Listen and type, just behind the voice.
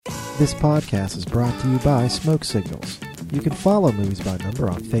This podcast is brought to you by Smoke Signals. You can follow Movies by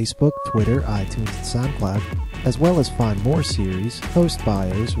Number on Facebook, Twitter, iTunes, and SoundCloud, as well as find more series, host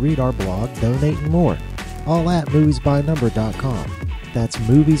bios, read our blog, donate, and more. All at moviesbynumber.com. That's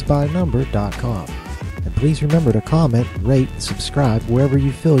moviesbynumber.com. And please remember to comment, rate, and subscribe wherever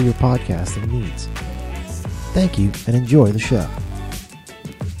you feel your podcasting needs. Thank you, and enjoy the show.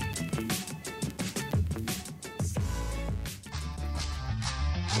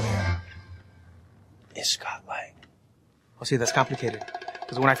 Where is Scott Lang? Well, see, that's complicated.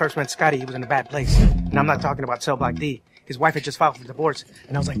 Because when I first met Scotty, he was in a bad place. And I'm not talking about Cell Block D. His wife had just filed for divorce.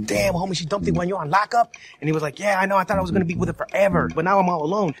 And I was like, damn, homie, she dumped you when you're on lockup? And he was like, yeah, I know. I thought I was going to be with her forever. But now I'm all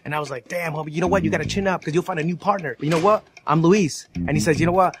alone. And I was like, damn, homie, you know what? You got to chin up because you'll find a new partner. But you know what? I'm Luis. And he says, you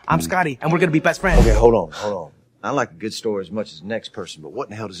know what? I'm Scotty. And we're going to be best friends. Okay, hold on. I like a good story as much as the next person, but what in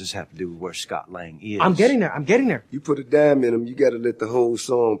the hell does this have to do with where Scott Lang is? I'm getting there. You put a dime in him, you gotta let the whole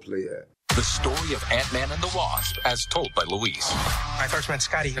song play out. The story of Ant-Man and the Wasp, as told by Luis. I first met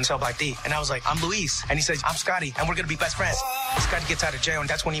Scotty in Cell Block D, and I was like, I'm Luis. And he says, I'm Scotty, and we're gonna be best friends. Scotty gets out of jail, and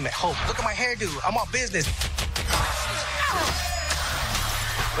that's when he met Hope. Look at my hairdo. I'm all business.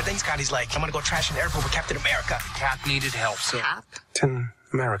 But then Scotty's like, I'm gonna go trash in the airport with Captain America. Cap needed help, so... Captain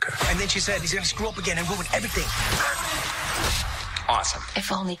America. And then she said he's gonna screw up again and ruin everything. Awesome.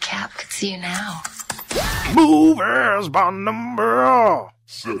 If only Cap could see you now. Movies by Number.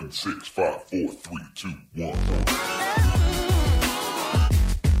 7, 6, 5, 4, 3, 2, 1.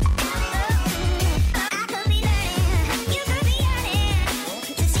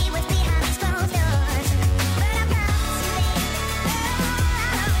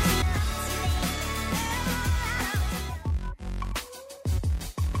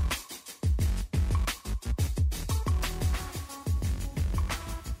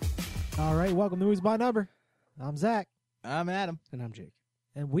 All right, welcome to Movies by Number. I'm Zach. I'm Adam. And I'm Jake.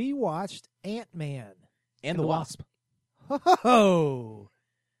 And we watched Ant-Man. And the Wasp. Ho!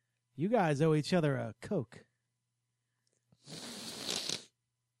 You guys owe each other a Coke.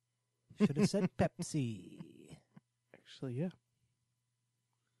 Should have said Pepsi. Actually, yeah.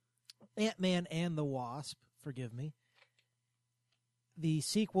 Ant-Man and the Wasp, forgive me. The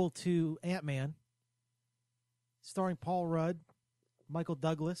sequel to Ant-Man, starring Paul Rudd, Michael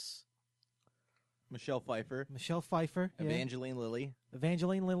Douglas, Michelle Pfeiffer. Yeah. Evangeline Lilly.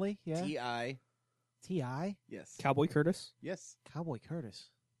 Yeah. T.I. T.I.? Yes. Cowboy Curtis. Yes. Cowboy Curtis.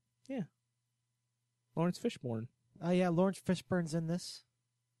 Yeah. Lawrence Fishburne. Oh, yeah, Lawrence Fishburne's in this.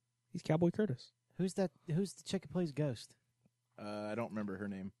 He's Cowboy Curtis. Who's the chick who plays Ghost? I don't remember her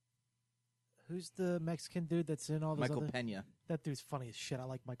name. Who's the Mexican dude that's in all those Michael Pena. That dude's funny as shit. I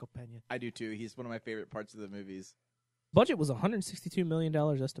like Michael Pena. I do too. He's one of my favorite parts of the movies. Budget was $162 million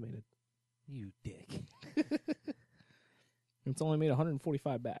estimated. You dick. It's only made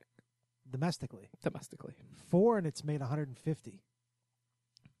 145 back. Domestically. 4, and it's made 150.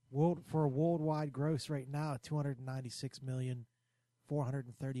 For a worldwide gross right now,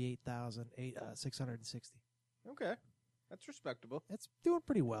 296,438,660. Okay. That's respectable. It's doing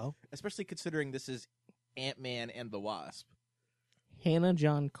pretty well. Especially considering this is Ant-Man and the Wasp. Hannah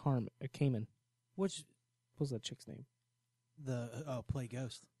John Kamen. Which was that chick's name? Play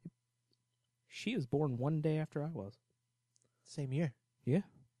Ghost. She was born one day after I was. Same year. Yeah.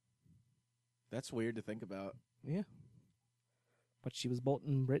 That's weird to think about. Yeah. But she was born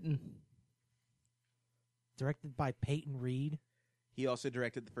in Britain. Directed by Peyton Reed. He also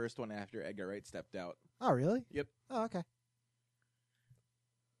directed the first one after Edgar Wright stepped out. Oh, really? Yep. Oh, okay.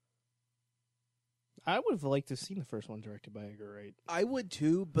 I would have liked to have seen the first one directed by Edgar Wright. I would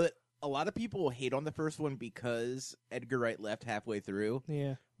too, but a lot of people hate on the first one because Edgar Wright left halfway through.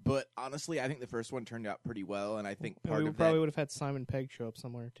 Yeah. But honestly, I think the first one turned out pretty well, and I think we part of probably that... would have had Simon Pegg show up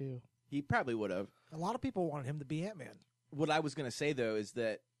somewhere, too. He probably would have. A lot of people wanted him to be Ant-Man. What I was going to say, though, is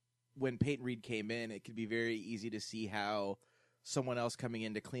that when Peyton Reed came in, it could be very easy to see how someone else coming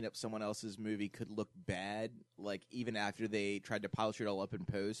in to clean up someone else's movie could look bad, like even after they tried to polish it all up in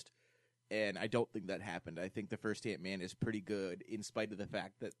post. And I don't think that happened. I think the first Ant-Man is pretty good, in spite of the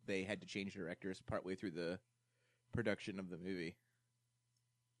fact that they had to change directors partway through the production of the movie.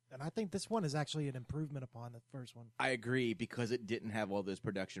 And I think this one is actually an improvement upon the first one. I agree, because it didn't have all those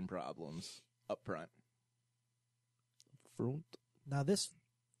production problems up front. Now, this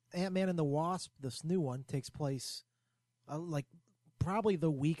Ant-Man and the Wasp, this new one, takes place probably the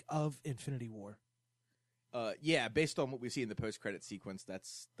week of Infinity War. Yeah, based on what we see in the post-credit sequence, that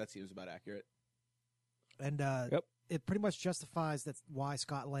seems about accurate. And yep. It pretty much justifies why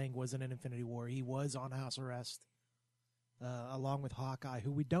Scott Lang was in an Infinity War. He was on house arrest. along with Hawkeye,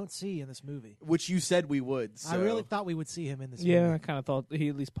 who we don't see in this movie. Which you said we would. So. I really thought we would see him in this Yeah, movie. I kind of thought he'd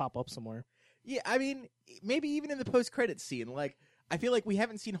at least pop up somewhere. Yeah, I mean, maybe even in the post-credits scene. Like, I feel like we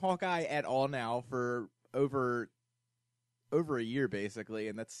haven't seen Hawkeye at all now for over a year, basically,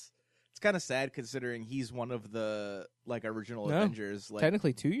 and it's kind of sad considering he's one of the original Avengers. Like,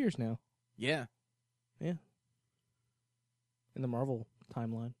 technically 2 years now. Yeah. In the Marvel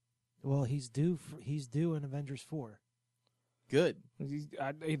timeline. Well, he's due in Avengers 4. Good.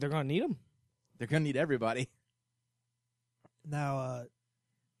 They're going to need him. They're going to need everybody. Now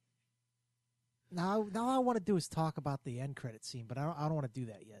all I want to do is talk about the end credit scene, but I don't want to do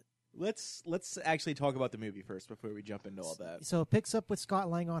that yet. Let's actually talk about the movie first before we jump into all that. So it picks up with Scott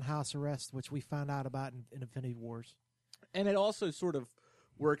Lang on house arrest, which we found out about in Infinity Wars. And it also sort of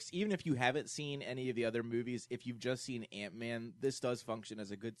works, even if you haven't seen any of the other movies, if you've just seen Ant-Man, this does function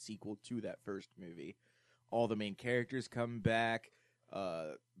as a good sequel to that first movie. All the main characters come back.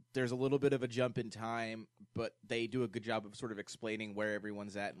 There's a little bit of a jump in time, but they do a good job of sort of explaining where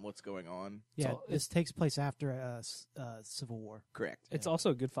everyone's at and what's going on. Yeah, this takes place after Civil War. Correct. It's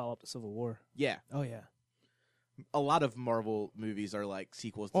also a good follow-up to Civil War. Yeah. Oh, yeah. A lot of Marvel movies are like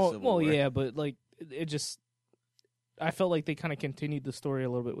sequels to Civil War. Well, yeah, but it just... I felt like they kind of continued the story a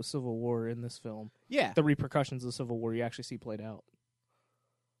little bit with Civil War in this film. Yeah. The repercussions of Civil War you actually see played out.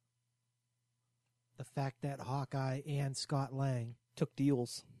 The fact that Hawkeye and Scott Lang took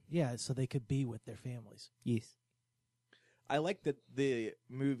deals. Yeah, so they could be with their families. Yes. I like that the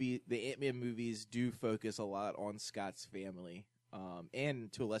Ant-Man movies do focus a lot on Scott's family,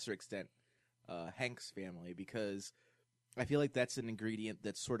 and to a lesser extent, Hank's family, because I feel like that's an ingredient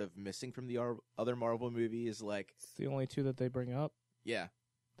that's sort of missing from the other Marvel movies. Like, it's the only two that they bring up. Yeah.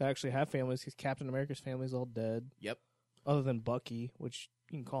 They actually have families, because Captain America's family's all dead. Yep. Other than Bucky, which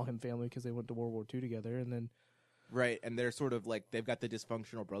you can call him family because they went to World War II together, and then... Right, and they're sort of like, they've got the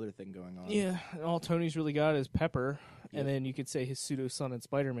dysfunctional brother thing going on. Yeah, and all Tony's really got is Pepper, and then you could say his pseudo-son in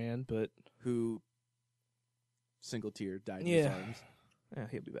Spider-Man, but... Who, single tear, died in his arms. Yeah,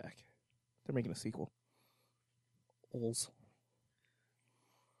 he'll be back. They're making a sequel. Ols.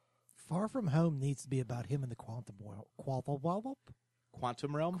 Far From Home needs to be about him in the quantum realm?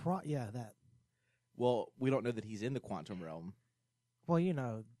 Yeah, that. Well, we don't know that he's in the quantum realm. Well, you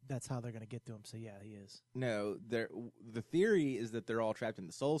know, that's how they're going to get to him, so yeah, he is. No, the theory is that they're all trapped in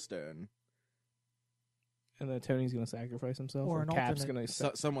the Soul Stone. And then Tony's going to sacrifice himself? Or an Cap's alternate... going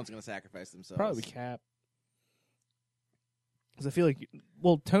to... Someone's going to sacrifice themselves. Probably Cap. Because I feel like...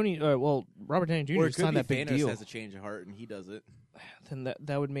 Robert Downey Jr. signed that big Thanos deal. has a change of heart, and he does it. Then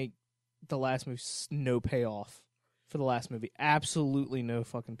that would make the last movie no payoff for the last movie. Absolutely no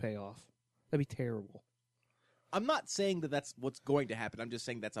fucking payoff. That'd be terrible. I'm not saying that that's what's going to happen. I'm just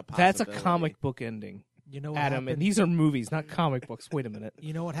saying that's a possibility. That's a comic book ending. You know what Adam, happened? and these are movies, not comic books. Wait a minute.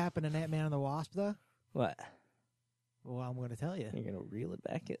 You know what happened in Ant-Man and the Wasp, though? What? Well, I'm going to tell you. You're going to reel it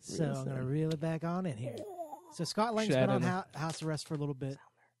back in. So I'm going to reel it back on in here. So Scott Lang's been on house arrest for a little bit.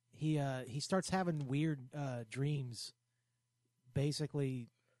 He starts having weird dreams, basically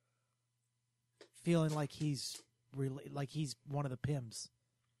feeling like he's one of the Pims.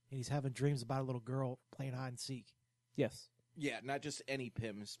 And he's having dreams about a little girl playing hide and seek. Yes. Yeah, not just any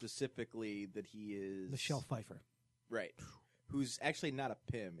Pym, specifically that he is... Michelle Pfeiffer. Right. Who's actually not a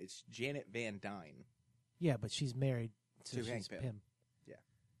Pym. It's Janet Van Dyne. Yeah, but she's married to Hank Pym. Yeah.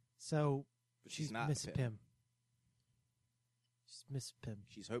 So but she's not Miss Pym. She's Miss Pym.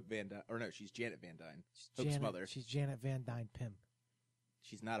 She's Hope Van Dyne. Or no, she's Janet Van Dyne. Hope's mother. She's Janet Van Dyne Pym.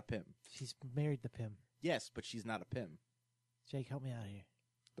 She's not a Pym. She's married to Pym. Yes, but she's not a Pym. Jake, help me out here.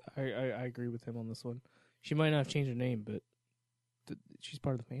 I agree with him on this one. She might not have changed her name, but she's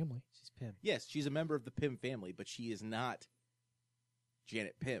part of the family. She's Pym. Yes, she's a member of the Pym family, but she is not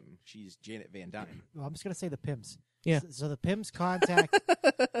Janet Pym. She's Janet Van Dyne. Well, I'm just going to say the Pyms. Yeah. So the Pyms contact...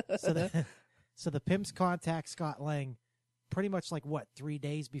 so the Pyms contact Scott Lang pretty much 3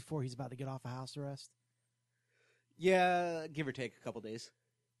 days before he's about to get off of house arrest? Yeah, give or take a couple days.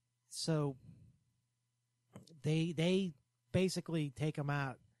 So they basically take him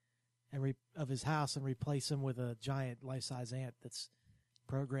out of his house and replace him with a giant life-size ant that's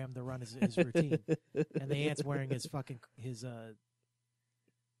programmed to run his routine. And the ant's wearing his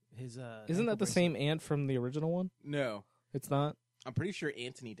Isn't that the same ant from the original one? No. It's not? I'm pretty sure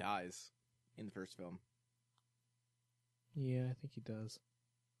Anthony dies in the first film. Yeah, I think he does.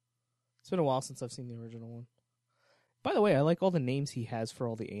 It's been a while since I've seen the original one. By the way, I like all the names he has for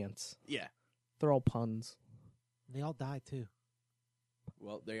all the ants. Yeah. They're all puns. They all die, too.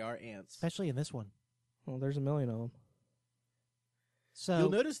 Well, they are ants. Especially in this one. Well, there's a million of them. So you'll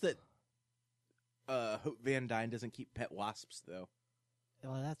notice that Hope Van Dyne doesn't keep pet wasps, though.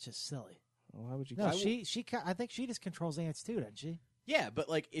 Well, that's just silly. Why would you? No, I think she just controls ants too, doesn't she? Yeah, but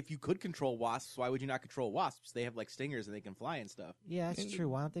like, if you could control wasps, why would you not control wasps? They have like stingers and they can fly and stuff. Yeah, that's true.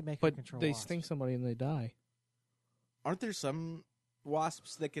 Why don't they make her But control they wasps? sting somebody and they die. Aren't there some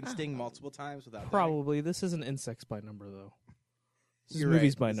wasps that can sting multiple times without dying? Probably. This isn't insects by number though. This is You're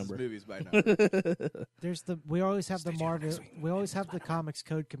movies right. by This is number. movies by number. We always have we always have the Comics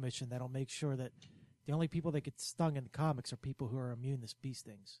Code Commission that'll make sure that the only people that get stung in the comics are people who are immune to bee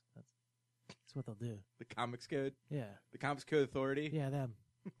stings. That's what they'll do. The Comics Code? Yeah. The Comics Code Authority? Yeah, them.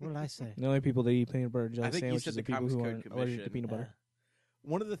 What did I say? The only people that eat peanut butter and jelly I think you sandwiches said the are people Comics who Code aren't allergic to Commission. peanut butter.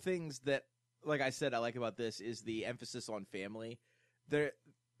 One of the things that, like I said, I like about this is the emphasis on family. The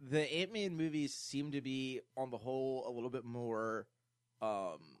Ant-Man movies seem to be, on the whole, a little bit more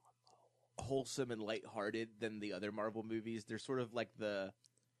wholesome and lighthearted than the other Marvel movies. They're sort of like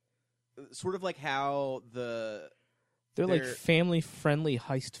how They're like family-friendly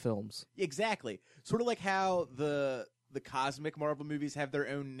heist films. Exactly. Sort of like how the cosmic Marvel movies have their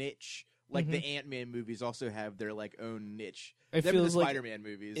own niche. Like the Ant-Man movies also have their like own niche. It Them and feels the like Spider-Man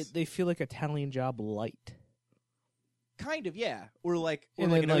movies. they feel like Italian Job light. Kind of, yeah. Or like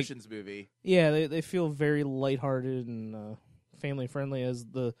And an then, like, Ocean's movie. Yeah, they feel very lighthearted and family-friendly, as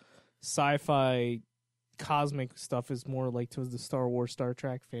the sci-fi cosmic stuff is more like towards the Star Wars, Star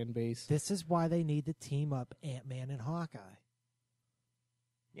Trek fan base. This is why they need to team up Ant-Man and Hawkeye.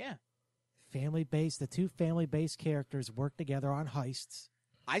 Yeah. The two family-based characters work together on heists.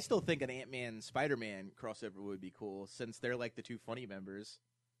 I still think an Ant-Man Spider-Man crossover would be cool, since they're like the two funny members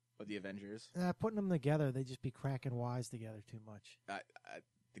of the Avengers. Putting them together, they'd just be cracking wise together too much. I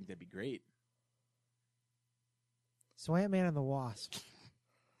think that'd be great. So Ant-Man and the Wasp.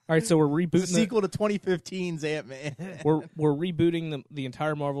 All right, so we're rebooting the sequel to 2015's Ant-Man. we're rebooting the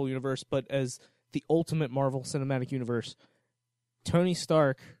entire Marvel universe, but as the ultimate Marvel Cinematic Universe. Tony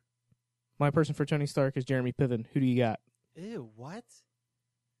Stark, my person for Tony Stark is Jeremy Piven. Who do you got? Ew, what?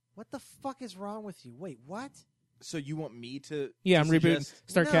 What the fuck is wrong with you? Wait, what? So you want me to? Yeah, to I'm rebooting. suggest-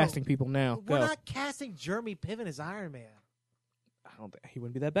 Start No, casting people now. We're Go. not casting Jeremy Piven as Iron Man. I don't think he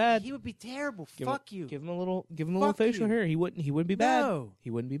wouldn't be that bad. He would be terrible. Give Fuck him, you. Give him a little Fuck facial you. hair. He wouldn't be bad. No. He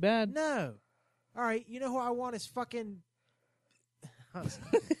wouldn't be bad. No. All right, you know who I want is fucking...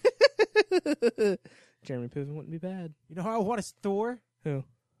 Jeremy Piven wouldn't be bad. You know who I want is Thor? Who?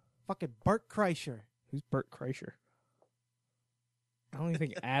 Fucking Bert Kreischer. Who's Bert Kreischer? I don't even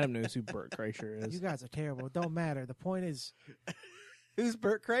think Adam knows who Bert Kreischer is. You guys are terrible. It don't matter. The point is... Who's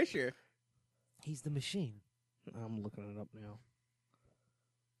Bert Kreischer? He's the Machine. I'm looking it up now.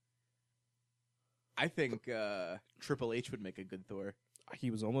 I think Triple H would make a good Thor.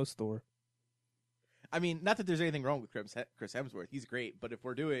 He was almost Thor. I mean, not that there's anything wrong with Chris Hemsworth. He's great, but if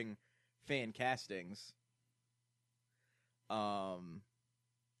we're doing fan castings, John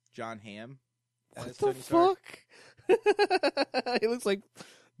Hamm What as the Tony Stark. fuck? He looks like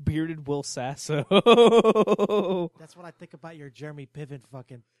bearded Will Sasso. That's what I think about your Jeremy Piven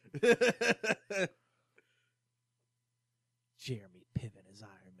fucking... Jeremy Piven is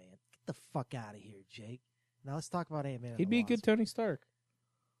Iron Man. Get the fuck out of here, Jake. Now let's talk about Ant-Man and He'd the be a Wasp. good Tony Stark.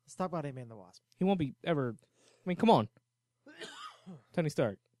 Let's talk about Ant-Man and the Wasp. He won't be ever. I mean, come on. Tony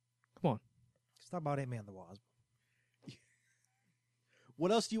Stark. Come on. Let's talk about Ant-Man and the Wasp.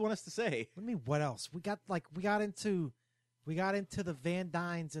 What else do you want us to say? What do you mean, what else? We got into the Van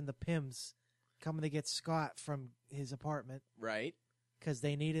Dynes and the Pims coming to get Scott from his apartment. Right. Because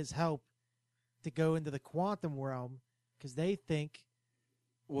they need his help to go into the quantum realm, because they think...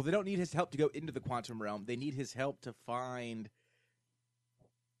 Well, they don't need his help to go into the quantum realm. They need his help to find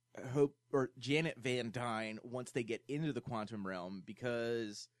Hope or Janet Van Dyne once they get into the quantum realm,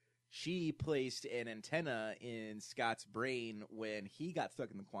 because she placed an antenna in Scott's brain when he got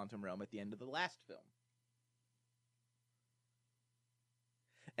stuck in the quantum realm at the end of the last film.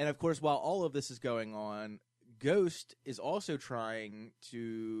 And of course, while all of this is going on, Ghost is also trying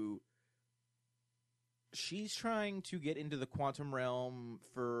to... She's trying to get into the quantum realm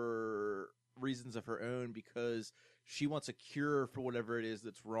for reasons of her own, because she wants a cure for whatever it is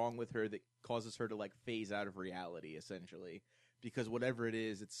that's wrong with her that causes her to like phase out of reality, essentially. Because whatever it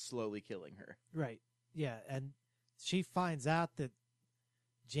is, it's slowly killing her. Right. Yeah, and she finds out that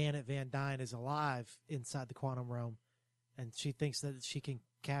Janet Van Dyne is alive inside the quantum realm, and she thinks that she can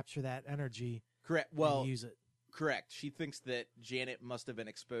capture that energy. Correct. Well, and use it. Correct. She thinks that Janet must have been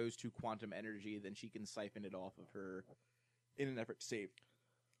exposed to quantum energy, then she can siphon it off of her in an effort to save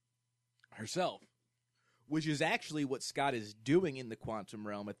herself. Which is actually what Scott is doing in the quantum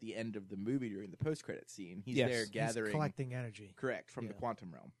realm at the end of the movie during the post-credit scene. He's there gathering... He's collecting energy. Correct, from the Yeah.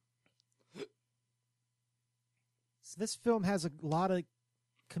 quantum realm. So this film has a lot of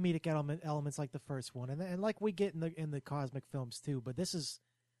comedic elements like the first one, and like we get in the cosmic films too. But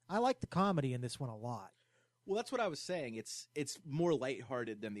I like the comedy in this one a lot. Well, that's what I was saying. It's more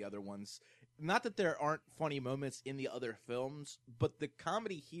lighthearted than the other ones. Not that there aren't funny moments in the other films, but the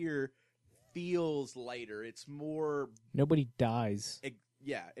comedy here feels lighter. It's more... Nobody dies.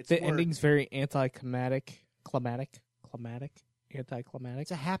 It's the more... ending's very anticlimactic. Anticlimactic.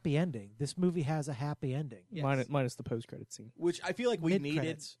 It's a happy ending. This movie has a happy ending. Yes. Minus the post-credit scene. Which I feel like we needed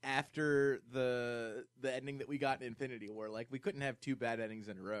Mid-credits. after the ending that we got in Infinity War. Like, we couldn't have 2 bad endings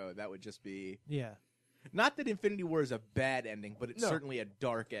in a row. That would just be... Yeah. Not that Infinity War is a bad ending, but it's certainly a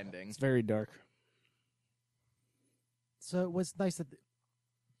dark ending. It's very dark. So it was nice that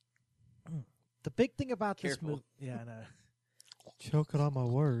the big thing about this movie... Yeah, I know. Choking on my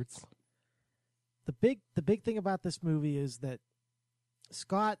words. The big thing about this movie is that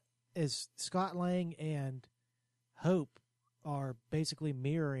Scott Lang and Hope are basically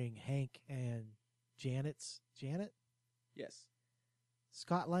mirroring Hank and Janet? Yes.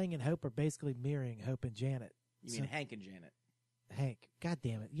 Scott Lang and Hope are basically mirroring Hope and Janet. You mean Hank and Janet? Hank. God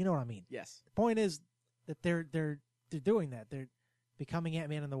damn it. You know what I mean. Yes. The point is that they're doing that. They're becoming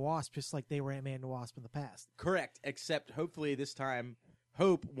Ant-Man and the Wasp just like they were Ant-Man and the Wasp in the past. Correct, except hopefully this time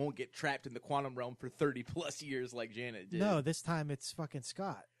Hope won't get trapped in the quantum realm for 30 plus years like Janet did. No, this time it's fucking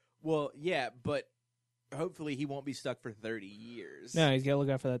Scott. Well, yeah, but hopefully he won't be stuck for 30 years. No, he's got to look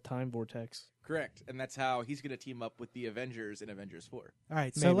out for that time vortex. Correct, and that's how he's going to team up with the Avengers in Avengers 4. All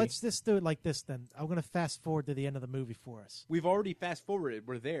right, so let's just do it like this then. I'm going to fast forward to the end of the movie for us. We've already fast forwarded.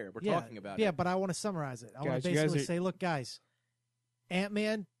 We're there. We're talking about it. Yeah, but I want to summarize it. I want to basically say, look, guys,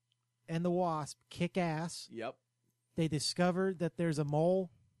 Ant-Man and the Wasp kick ass. Yep. They discover that there's a mole,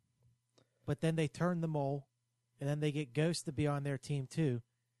 but then they turn the mole, and then they get Ghost to be on their team too,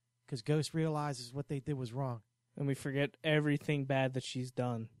 because Ghost realizes what they did was wrong. And we forget everything bad that she's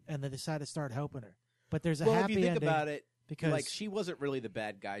done. And they decide to start helping her. But there's a well, happy if you think ending about it, because like she wasn't really the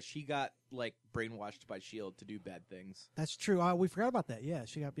bad guy. She got like brainwashed by S.H.I.E.L.D. to do bad things. That's true. We forgot about that. Yeah,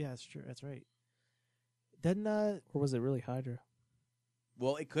 that's true. That's right. Then or was it really Hydra?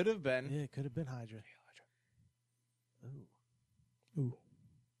 Well, it could have been. Yeah, it could have been Hydra. Ooh.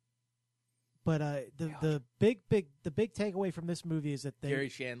 But the big takeaway from this movie is that Gary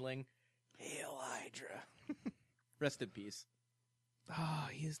Shandling, Hail Hydra. Rest in peace. Oh,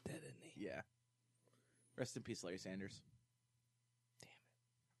 he is dead, isn't he? Yeah. Rest in peace, Larry Sanders. Damn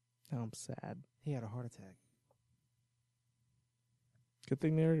it. Now I'm sad. He had a heart attack. Good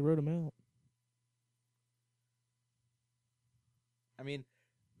thing they already wrote him out. I mean,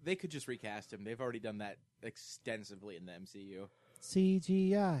 they could just recast him. They've already done that extensively in the MCU.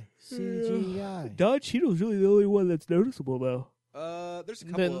 CGI. Don Cheadle's really the only one that's noticeable, though. There's a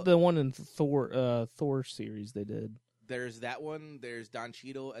couple. The one in Thor series they did. There's that one. There's Don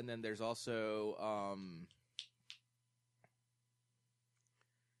Cheadle, and then there's also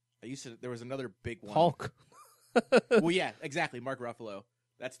there was another big one. Hulk. Well, yeah, exactly. Mark Ruffalo.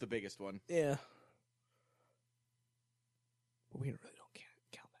 That's the biggest one. Yeah. But we really don't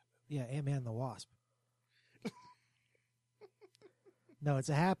count that movie. Yeah, Ant-Man and the Wasp. No, it's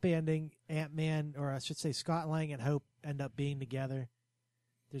a happy ending. Ant-Man, or I should say Scott Lang and Hope end up being together.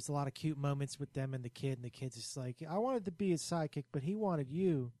 There's a lot of cute moments with them and the kid's just like, I wanted to be his sidekick, but he wanted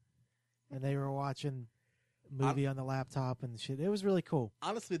you. And they were watching a movie on the laptop and shit. It was really cool.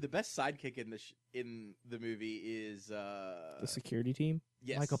 Honestly, the best sidekick in the movie is the security team.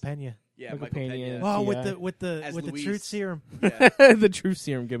 Yes. Michael Pena. Yeah, Michael Pena. Oh, with the truth serum. Yeah. The truth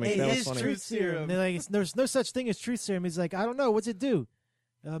serum gimmick. That was funny. Truth serum. Like, there's no such thing as truth serum. He's like, I don't know, what's it do?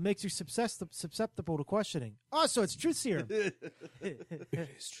 Makes you susceptible to questioning. Oh, so it's truth serum. It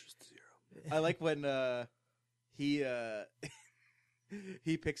is truth serum. I like when he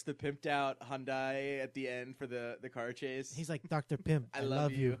picks the pimped out Hyundai at the end for the car chase. He's like, Dr. Pimp, I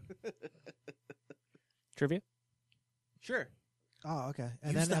love you. Trivia? Sure. Oh, okay.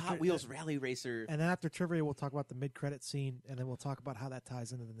 And then the Hot Wheels Rally Racer. And then after trivia, we'll talk about the mid-credit scene, and then we'll talk about how that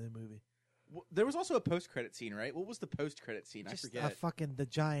ties into the new movie. There was also a post-credit scene, right? What was the post-credit scene? I forget. Fucking the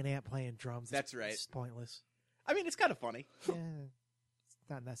giant ant playing drums. That's right. It's pointless. I mean, it's kind of funny. Yeah, it's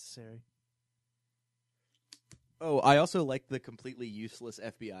not necessary. Oh, I also like the completely useless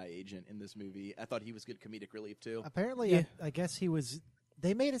FBI agent in this movie. I thought he was good comedic relief, too. Apparently, yeah. I guess he was...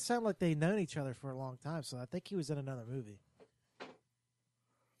 They made it sound like they'd known each other for a long time, so I think he was in another movie.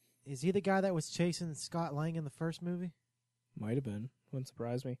 Is he the guy that was chasing Scott Lang in the first movie? Might have been. Wouldn't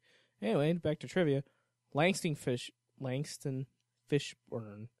surprise me. Anyway, back to trivia. Langston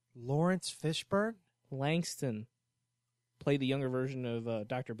Fishburne. Lawrence Fishburne? Langston played the younger version of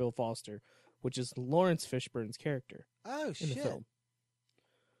Dr. Bill Foster. which is Lawrence Fishburne's character Oh, in shit. the film.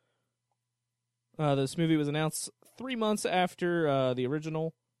 This movie was announced 3 months after the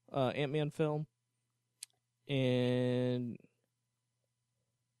original Ant-Man film, and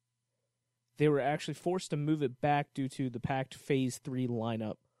they were actually forced to move it back due to the packed Phase 3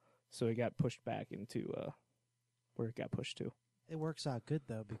 lineup, so it got pushed back into where it got pushed to. It works out good,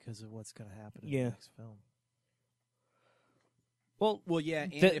 though, because of what's going to happen in Yeah. the next film. Well, yeah,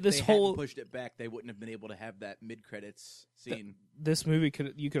 and if this they whole hadn't pushed it back, they wouldn't have been able to have that mid-credits scene. This movie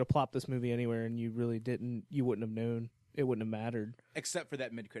you could have plopped this movie anywhere, and you wouldn't have known. It wouldn't have mattered. Except for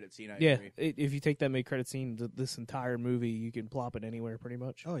that mid-credit scene, I Yeah, agree. if you take that mid-credit scene, this entire movie, you can plop it anywhere pretty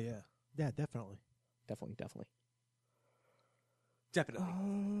much. Oh, yeah. Yeah, definitely. Definitely.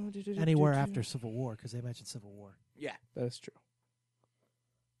 Anywhere after Civil War, because they mentioned Civil War. Yeah. That's true.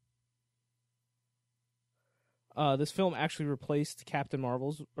 This film actually replaced Captain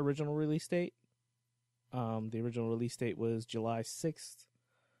Marvel's original release date. The original release date was July 6th,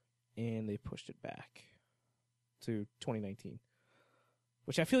 and they pushed it back to 2019.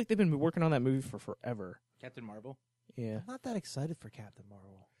 Which I feel like they've been working on that movie for forever. Captain Marvel? Yeah. I'm not that excited for Captain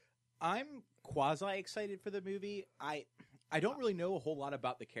Marvel. I'm quasi-excited for the movie. I don't really know a whole lot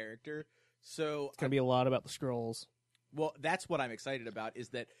about the character, so... It's going to be a lot about the Skrulls. Well, that's what I'm excited about, is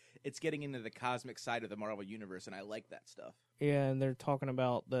that it's getting into the cosmic side of the Marvel Universe, and I like that stuff. Yeah, and they're talking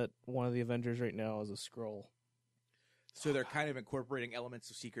about that one of the Avengers right now is a Skrull. So they're kind of incorporating elements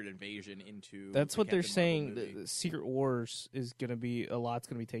of Secret Invasion into... That's what they're saying. The The Secret Wars is going to be... A lot's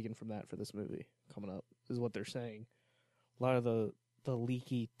going to be taken from that for this movie coming up, is what they're saying. A lot of the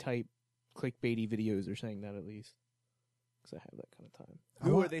leaky type clickbaity videos are saying that, at least. Because I have that kind of time.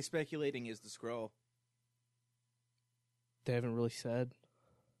 Who are they speculating is the Skrull? They haven't really said.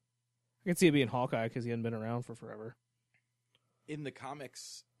 I can see it being Hawkeye because he hadn't been around for forever. In the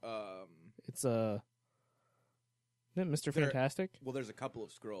comics... It's isn't it Mr. Fantastic? Well, there's a couple of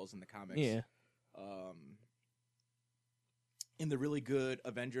Skrulls in the comics. Yeah. In the really good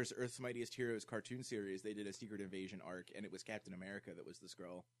Avengers Earth's Mightiest Heroes cartoon series, they did a Secret Invasion arc, and it was Captain America that was the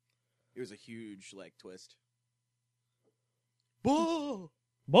Skrull. It was a huge, twist. Bull,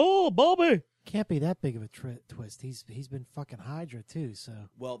 Bobby! Can't be that big of a twist. He's been fucking Hydra, too, so...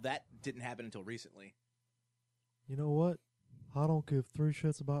 Well, that didn't happen until recently. You know what? I don't give three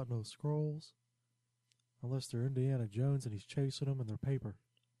shits about no Skrulls. Unless they're Indiana Jones and he's chasing them in their paper.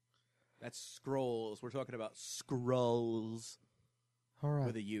 That's Skrulls. We're talking about Skrulls. All right.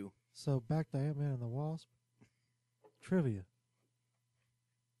 With a U. So back to Ant-Man and the Wasp. Trivia.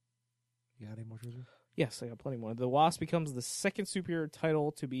 You got any more trivia? Yes, I got plenty more. The Wasp becomes the second superhero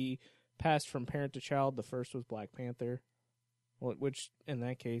title to be passed from parent to child. The first was Black Panther, which in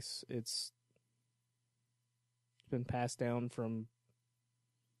that case it's been passed down from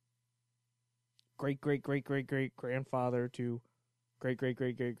great grandfather to great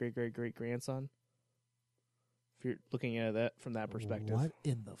grandson. If you're looking at that from that perspective, What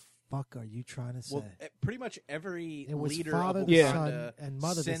in the fuck are you trying to say? Well, pretty much every It was leader father, of the Wakanda son, and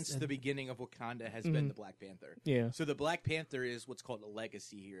mother since and- the beginning of Wakanda has been the Black Panther. Yeah. So the Black Panther is what's called a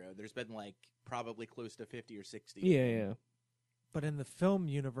legacy hero. There's been probably close to 50 or 60. Yeah. But in the film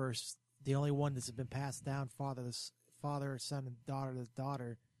universe, the only one that's been passed down, father, son, and daughter to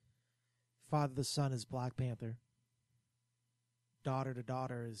daughter. Father to son is Black Panther. Daughter to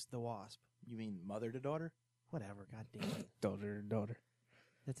daughter is the Wasp. You mean mother to daughter? Whatever, goddamn it. daughter to daughter.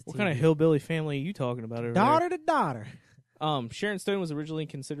 That's a What TV. kind of hillbilly family are you talking about over Daughter there? to daughter. Sharon Stone was originally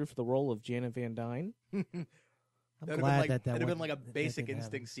considered for the role of Janet Van Dyne. I'm That'd glad have that been went- like a that Basic didn't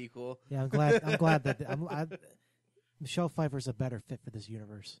Instinct happen. sequel. Yeah, I'm glad that Michelle Pfeiffer's a better fit for this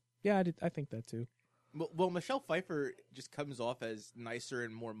universe. Yeah, I think that too. Well, Michelle Pfeiffer just comes off as nicer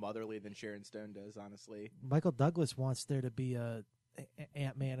and more motherly than Sharon Stone does, honestly. Michael Douglas wants there to be a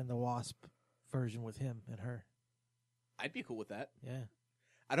Ant-Man and the Wasp version with him and her. I'd be cool with that. Yeah.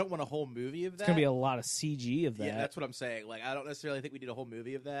 I don't want a whole movie of that. It's gonna be a lot of CG of that. Yeah, that's what I'm saying. I don't necessarily think we need a whole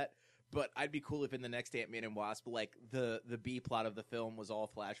movie of that, but I'd be cool if in the next Ant-Man and Wasp, the B plot of the film was all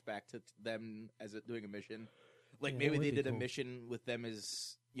flashback to them as doing a mission. Yeah, Maybe that would they be did a cool. mission with them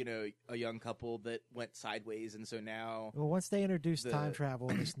as a young couple that went sideways, and so now. Well, once they introduce the- time travel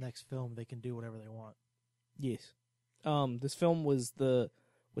in this next film, they can do whatever they want. Yes. This film was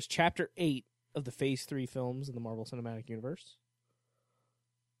Chapter 8 of the Phase 3 films in the Marvel Cinematic Universe.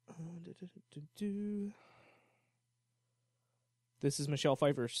 This is Michelle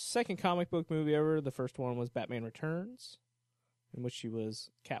Pfeiffer's second comic book movie ever. The first one was Batman Returns, in which she was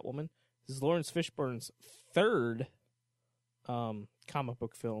Catwoman. This is Lawrence Fishburne's third comic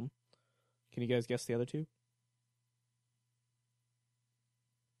book film. Can you guys guess the other two?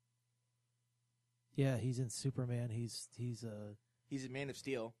 Yeah, he's in Superman. He's in Man of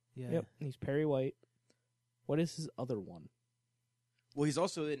Steel. Yeah. Yep, he's Perry White. What is his other one? Well, he's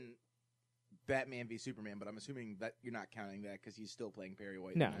also in Batman v Superman, but I'm assuming that you're not counting that because he's still playing Perry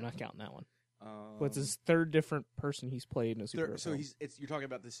White. No, I'm not counting that one. What's his third different person he's played in a superhero So film? you're talking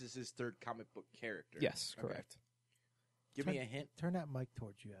about this is his third comic book character. Yes, Okay. correct. Give me a hint. Turn that mic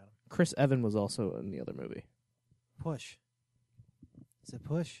towards you, Adam. Chris Evans was also in the other movie. Push. Is it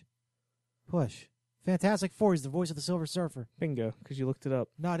Push? Push. Fantastic Four. He's the voice of the Silver Surfer. Bingo, because you looked it up.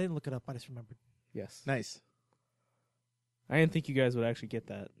 No, I didn't look it up. I just remembered. Yes. Nice. I didn't think you guys would actually get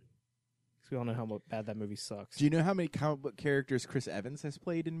that. Because we all know how bad that movie sucks. Do you know how many comic book characters Chris Evans has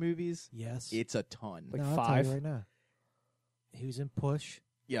played in movies? Yes. It's a ton. Like no, I'll 5? tell you right now. He was in Push.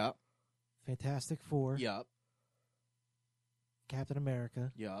 Yup. Fantastic Four. Yup. Captain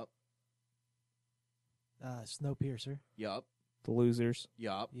America. Yup. Snowpiercer. Yup. The Losers.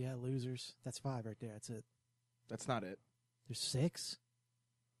 Yup. Yeah, Losers. That's 5 right there. That's it. That's not it. There's 6.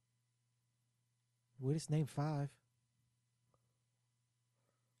 We just named 5.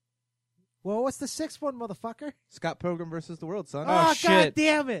 Well, what's the 6th one, motherfucker? Scott Pilgrim versus the World, son. Oh, shit. God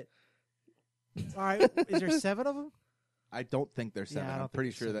damn it. All right. Is there 7 of them? I don't think there's 7. I don't I'm think pretty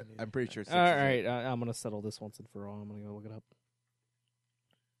there's sure that 7 either. I'm pretty sure 6. All is right, it. I'm going to settle this once and for all. I'm going to go look it up.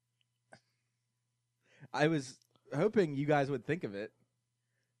 I was hoping you guys would think of it.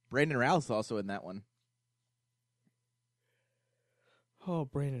 Brandon Routh's also in that one. Oh,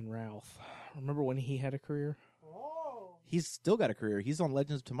 Brandon Routh. Remember when he had a career? He's still got a career. He's on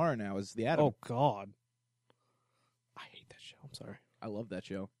Legends of Tomorrow now as the Atom. Oh, God. I hate that show. I'm sorry. I love that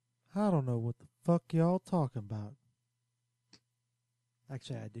show. I don't know what the fuck y'all talking about.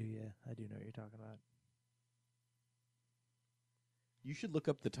 Actually, I do, yeah. I do know what you're talking about. You should look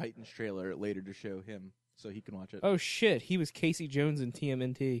up the Titans trailer later to show him so he can watch it. Oh, shit. He was Casey Jones in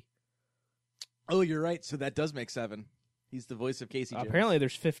TMNT. Oh, you're right. So that does make 7. He's the voice of Casey Jones. Apparently,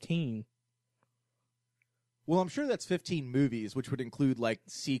 there's 15. Well, I'm sure that's 15 movies, which would include, like,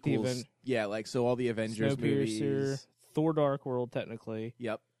 sequels. Yeah, like, so all the Avengers Snowpiercer, movies. Thor Dark World, technically.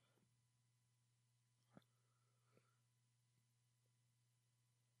 Yep.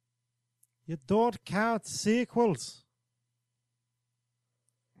 You don't count sequels.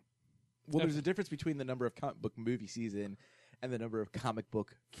 Well, there's a difference between the number of comic book movie season and the number of comic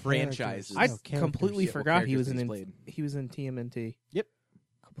book franchises. I No, completely Yeah, well, forgot he was characters in that he's played. he was in TMNT. Yep.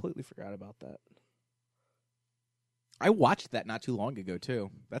 Completely forgot about that. I watched that not too long ago, too.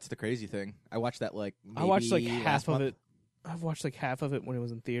 That's the crazy thing. I watched that, like, I watched like maybe half last of month. it. I've watched like half of it when it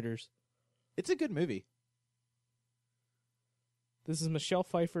was in theaters. It's a good movie. This is Michelle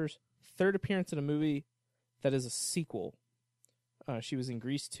Pfeiffer's third appearance in a movie that is a sequel. She was in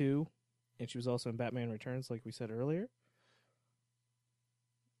Grease 2, and she was also in Batman Returns, like we said earlier.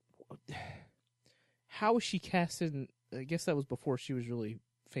 How was she casted in, I guess that was before she was really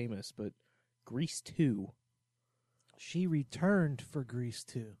famous, but Grease 2. She returned for Grease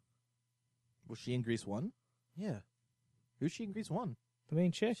 2. Was she in Grease 1? Yeah. Who's she in Grease 1? The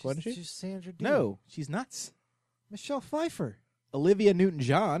main chick, wasn't she? She's Sandra Dee. No, she's nuts. Michelle Pfeiffer. Olivia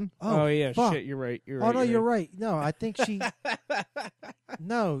Newton-John. Oh, yeah, fuck. shit, you're right. You're Oh, right. no, you're right. No, I think she...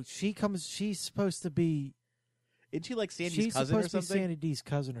 No, she's supposed to be... Isn't she like Sandy's she's cousin or supposed to be something? Sandy D's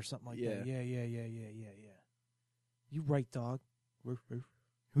cousin or something like Yeah. that. Yeah. You right, dog.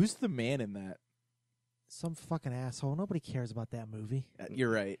 Who's the man in that? Some fucking asshole. Nobody cares about that movie.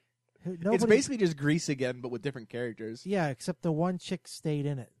 You're right. Nobody, It's basically just Grease again, but with different characters. Yeah, except the one chick stayed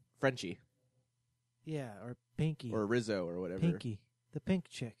in it. Frenchie. Yeah, or Pinky. Or Rizzo or whatever. Pinky. The pink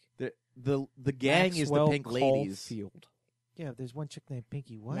chick. The gang Maxwell is the pink ladies. Caulfield. Yeah, there's one chick named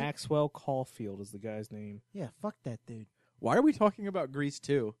Pinky. What? Maxwell Caulfield is the guy's name. Yeah, fuck that dude. Why are we talking about Grease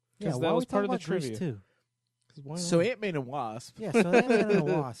 2? Yeah, Because why that are was we part of talking the about Grease trivia. too? Why So not? Ant-Man and Wasp. Yeah, so Ant-Man and the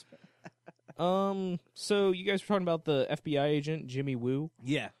Wasp. So you guys were talking about the FBI agent, Jimmy Woo.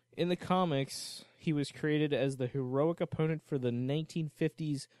 Yeah. In the comics, he was created as the heroic opponent for the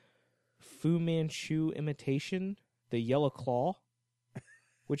 1950s Fu Manchu imitation, the Yellow Claw,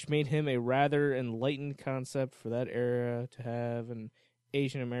 which made him a rather enlightened concept for that era to have an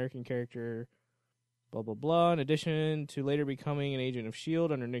Asian American character, blah, blah, blah. In addition to later becoming an agent of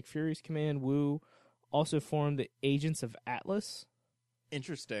S.H.I.E.L.D. under Nick Fury's command, Wu also formed the Agents of Atlas,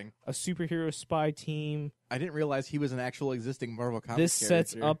 Interesting. a superhero spy team. I didn't realize he was an actual existing Marvel comic This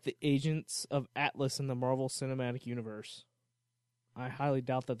sets character. up the Agents of Atlas in the Marvel Cinematic Universe. I highly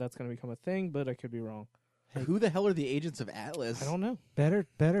doubt that that's going to become a thing, but I could be wrong. Who the hell are the Agents of Atlas? I don't know. Better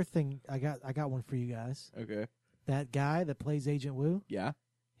thing. I got one for you guys. Okay. That guy that plays Agent Wu. Yeah.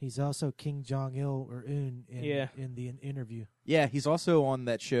 He's also King Jong-il or Un in the interview. Yeah, he's also on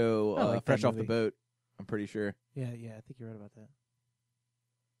that show I like that Fresh Off the movie. Boat. I'm pretty sure. Yeah, I think you're right about that.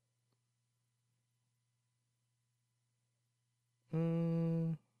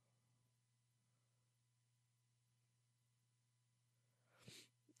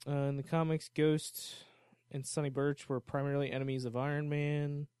 In the comics, Ghost and Sonny Birch were primarily enemies of Iron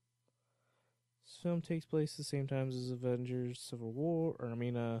Man. This film takes place at the same time as Avengers Civil War,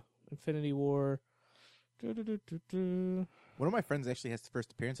 Infinity War. One of my friends actually has the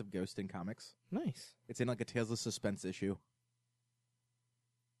first appearance of Ghost in comics. Nice. It's in like a Tales of Suspense issue.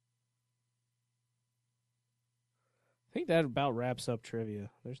 I think that about wraps up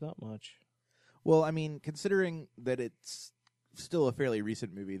trivia. There's not much. Well, I mean, considering that it's still a fairly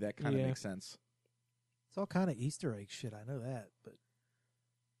recent movie, that kind of makes sense. It's all kind of Easter egg shit. I know that, but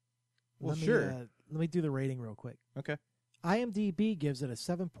sure. Let me do the rating real quick. Okay. IMDb gives it a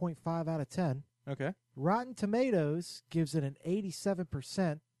 7.5 out of 10. Okay. Rotten Tomatoes gives it an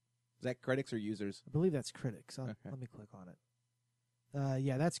 87%. Is that critics or users? I believe that's critics. Let me click on it.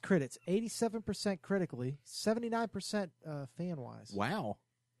 Yeah, that's critics. 87% critically, 79% fan-wise. Wow.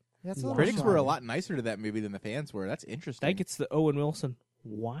 That's critics were a lot nicer to that movie than the fans were. That's interesting. That gets the Owen Wilson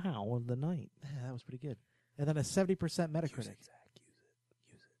wow of the night. Yeah, that was pretty good. And then a 70% Metacritic. Use it.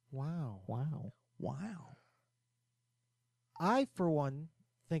 Wow. I, for one,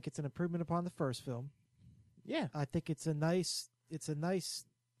 think it's an improvement upon the first film. Yeah. I think it's a nice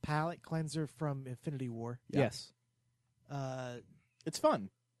palate cleanser from Infinity War. Yes. It's fun.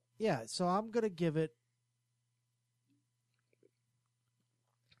 Yeah, so I'm going to give it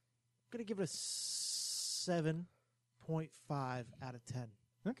a 7.5 out of 10.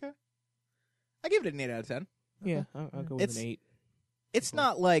 Okay. I give it an 8 out of 10. Yeah, I'll go with an 8. It's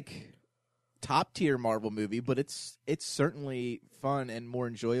not like top tier Marvel movie, but it's certainly fun and more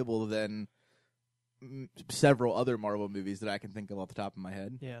enjoyable than several other Marvel movies that I can think of off the top of my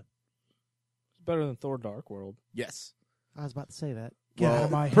head. Yeah. It's better than Thor Dark World. Yes. I was about to say that. Get out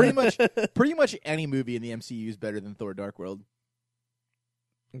of my head. Pretty much any movie in the MCU is better than Thor Dark World.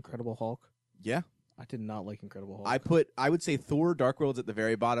 Incredible Hulk? Yeah. I did not like Incredible Hulk. I would say Thor Dark World's at the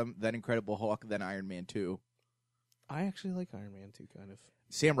very bottom, then Incredible Hulk, then Iron Man 2. I actually like Iron Man 2, kind of.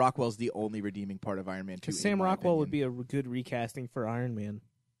 Sam Rockwell's the only redeeming part of Iron Man 2. Sam Rockwell would be a good recasting for Iron Man.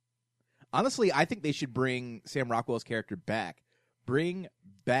 Honestly, I think they should bring Sam Rockwell's character back. Bring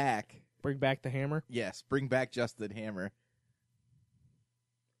back the Hammer? Yes, bring back Justin Hammer.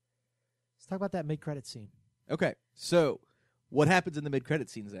 Let's talk about that mid-credit scene. Okay, so what happens in the mid-credit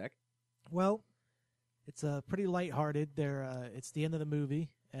scene, Zach? Well, it's pretty lighthearted. It's the end of the movie,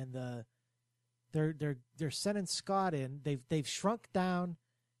 and they're sending Scott in. They've shrunk down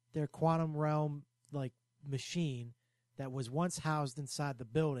their quantum realm machine that was once housed inside the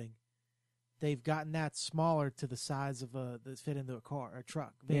building. They've gotten that smaller to the size of that fit into a car or a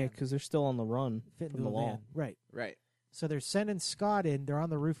truck. Van. Yeah, because they're still on the run fit from the law. Right. So they're sending Scott in. They're on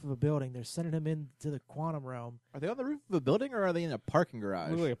the roof of a building. They're sending him into the quantum realm. Are they on the roof of a building or are they in a parking garage?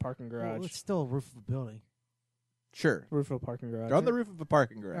 Literally a parking garage. Well, it's still a roof of a building. Sure. Roof of a parking garage. They're on the roof of a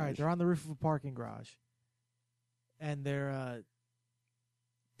parking garage. All right, they're on the roof of a parking garage, and they're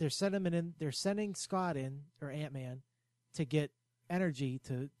sending Scott in, or Ant-Man, to get energy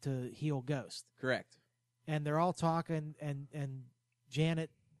to heal Ghost. Correct. And they're all talking, and Janet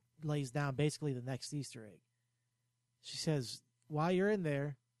lays down basically the next Easter egg. She says, "While you're in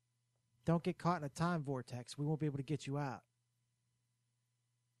there, don't get caught in a time vortex. We won't be able to get you out."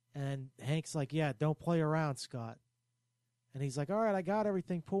 And Hank's like, "Yeah, don't play around, Scott." And he's like, "All right, I got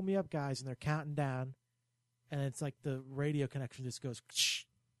everything. Pull me up, guys." And they're counting down. And it's like the radio connection just goes, shh.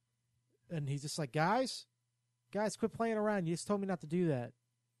 And he's just like, guys, quit playing around. You just told me not to do that.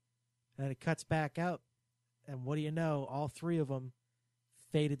 And it cuts back out. And what do you know? All three of them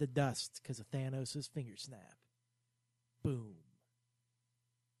faded to dust because of Thanos' finger snap. Boom.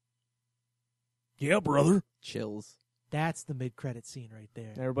 Yeah, brother. Chills. That's the mid-credit scene right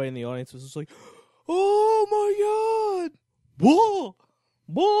there. Everybody in the audience was just like, oh my God. Whoa.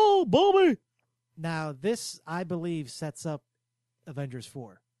 Whoa, Bobby. Now, this, I believe, sets up Avengers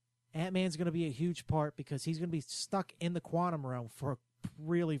 4. Ant-Man's going to be a huge part because he's going to be stuck in the quantum realm for a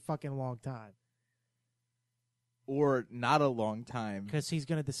really fucking long time. Or not a long time. Because he's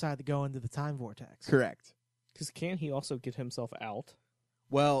going to decide to go into the time vortex. Correct. Because can't he also get himself out?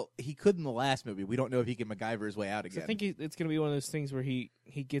 Well, he could in the last movie. We don't know if he can MacGyver his way out again. I think it's going to be one of those things where he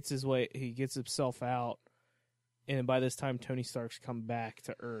gets himself out, and by this time Tony Stark's come back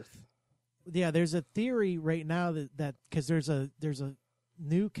to Earth. Yeah, there's a theory right now that because there's a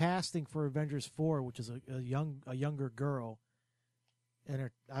new casting for Avengers 4, which is a younger girl, and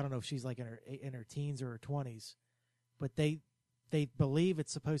I don't know if she's like in her teens or her 20s, but they believe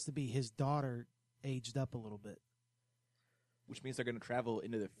it's supposed to be his daughter aged up a little bit. Which means they're going to travel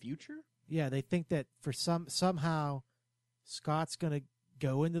into the future? Yeah, they think that for somehow Scott's going to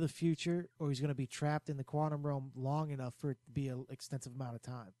go into the future, or he's going to be trapped in the quantum realm long enough for it to be an extensive amount of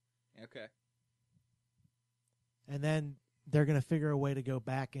time. Okay. And then they're going to figure a way to go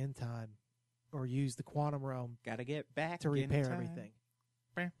back in time or use the quantum realm Gotta get back to repair everything.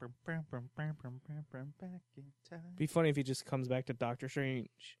 Back in time. Be funny if he just comes back to Doctor Strange.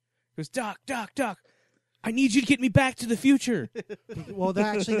 He goes, Doc, I need you to get me back to the future. Well,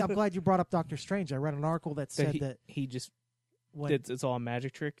 actually, I'm glad you brought up Doctor Strange. I read an article that said that he just it's all a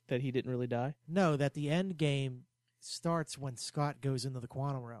magic trick, that he didn't really die. No, that the end game starts when Scott goes into the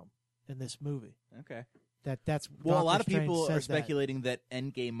quantum realm in this movie. Okay. That's well, Dr. a lot of Strange people are says speculating that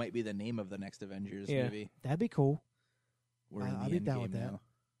Endgame might be the name of the next Avengers movie. That'd be cool. We're in the I'd be down with Endgame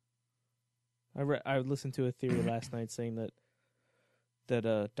that. now. I listened to a theory last night saying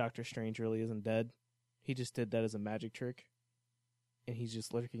that Doctor Strange really isn't dead. He just did that as a magic trick, and he's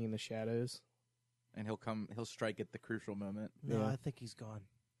just lurking in the shadows. And he'll strike at the crucial moment. No, Yeah. I think he's gone.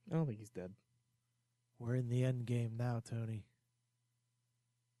 I don't think he's dead. We're in the end game now, Tony.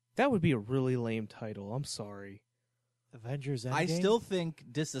 That would be a really lame title. I'm sorry. Avengers Endgame? I still think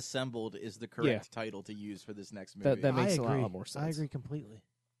Disassembled is the correct title to use for this next movie. That makes I a agree. lot more sense. I agree completely.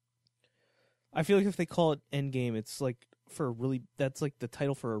 I feel like if they call it Endgame, it's like that's like the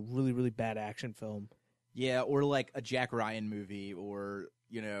title for a really, really bad action film. Yeah, or like a Jack Ryan movie, or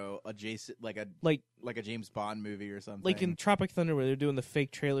a Jason, like a James Bond movie or something. Like in Tropic Thunder, where they're doing the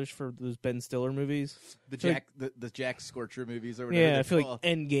fake trailers for those Ben Stiller movies. the Jack Scorcher movies, or whatever. Yeah, they're I feel called.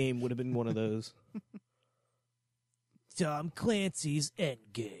 like Endgame would have been one of those. Tom Clancy's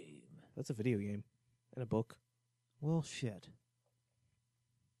Endgame. That's a video game and a book. Well, shit.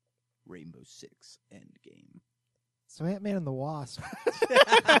 Rainbow Six Endgame. So Ant-Man and the Wasp.